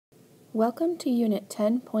Welcome to Unit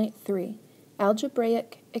 10.3,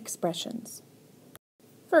 Algebraic Expressions.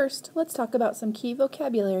 First, let's talk about some key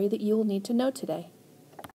vocabulary that you will need to know today.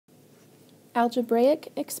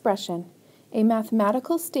 Algebraic expression, a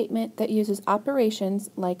mathematical statement that uses operations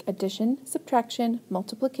like addition, subtraction,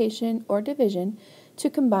 multiplication, or division to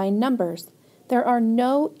combine numbers. There are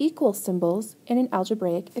no equal symbols in an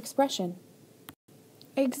algebraic expression.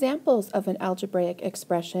 Examples of an algebraic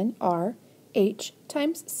expression are h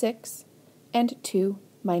times 6 and 2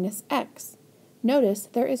 minus x. Notice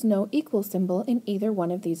there is no equal symbol in either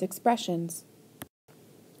one of these expressions.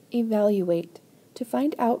 Evaluate, to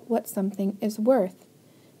find out what something is worth.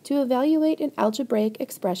 To evaluate an algebraic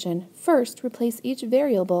expression, first replace each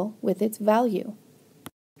variable with its value.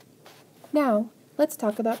 Now, let's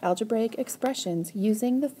talk about algebraic expressions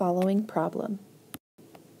using the following problem.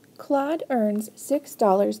 Claude earns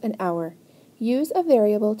 $6 an hour. Use a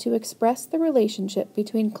variable to express the relationship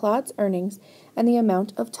between Claude's earnings and the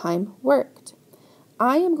amount of time worked.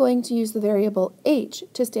 I am going to use the variable h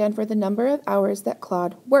to stand for the number of hours that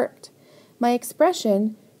Claude worked. My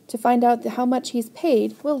expression to find out how much he's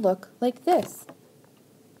paid will look like this.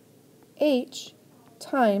 H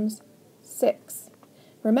times 6.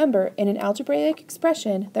 Remember, in an algebraic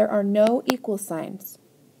expression, there are no equal signs.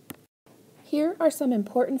 Here are some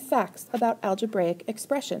important facts about algebraic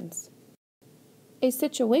expressions. A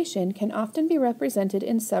situation can often be represented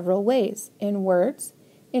in several ways, in words,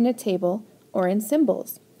 in a table, or in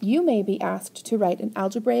symbols. You may be asked to write an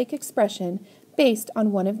algebraic expression based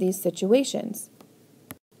on one of these situations.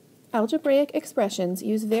 Algebraic expressions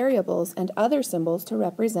use variables and other symbols to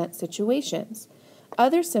represent situations.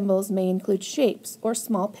 Other symbols may include shapes or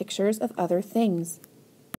small pictures of other things.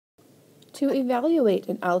 To evaluate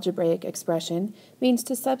an algebraic expression means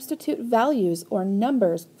to substitute values or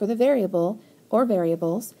numbers for the variable or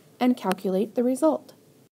variables and calculate the result.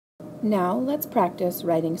 Now let's practice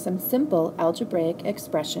writing some simple algebraic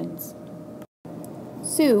expressions.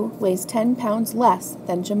 Sue weighs 10 pounds less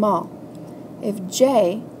than Jamal. If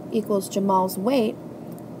J equals Jamal's weight,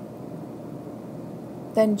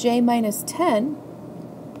 then J minus 10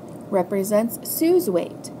 represents Sue's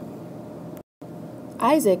weight.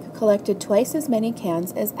 Isaac collected twice as many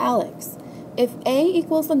cans as Alex. If A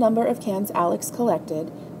equals the number of cans Alex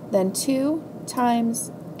collected, then 2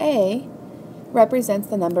 times A represents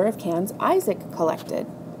the number of cans Isaac collected.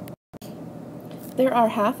 There are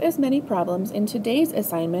half as many problems in today's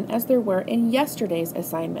assignment as there were in yesterday's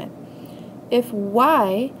assignment. If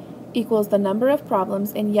Y equals the number of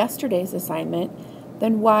problems in yesterday's assignment,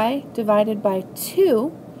 then Y divided by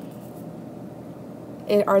 2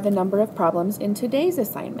 are the number of problems in today's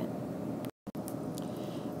assignment.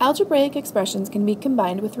 Algebraic expressions can be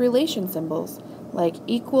combined with relation symbols like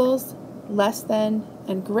equals, less than,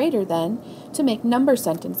 and greater than to make number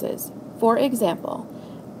sentences. For example,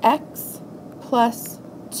 x plus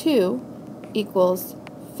 2 equals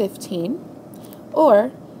 15,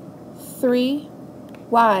 or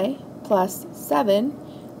 3y plus 7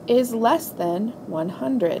 is less than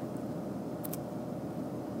 100.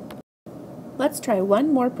 Let's try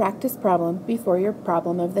one more practice problem before your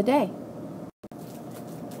problem of the day.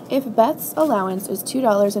 If Beth's allowance is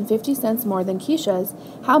 $2.50 more than Keisha's,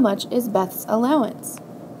 how much is Beth's allowance?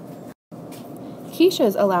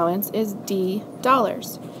 Keisha's allowance is D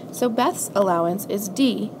dollars, so Beth's allowance is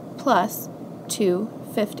D plus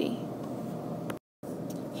 $2.50.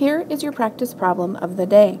 Here is your practice problem of the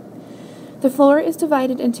day. The floor is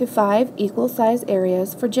divided into 5 equal size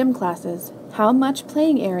areas for gym classes. How much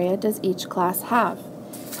playing area does each class have?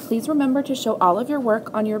 Please remember to show all of your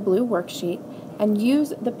work on your blue worksheet and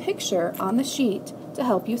use the picture on the sheet to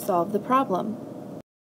help you solve the problem.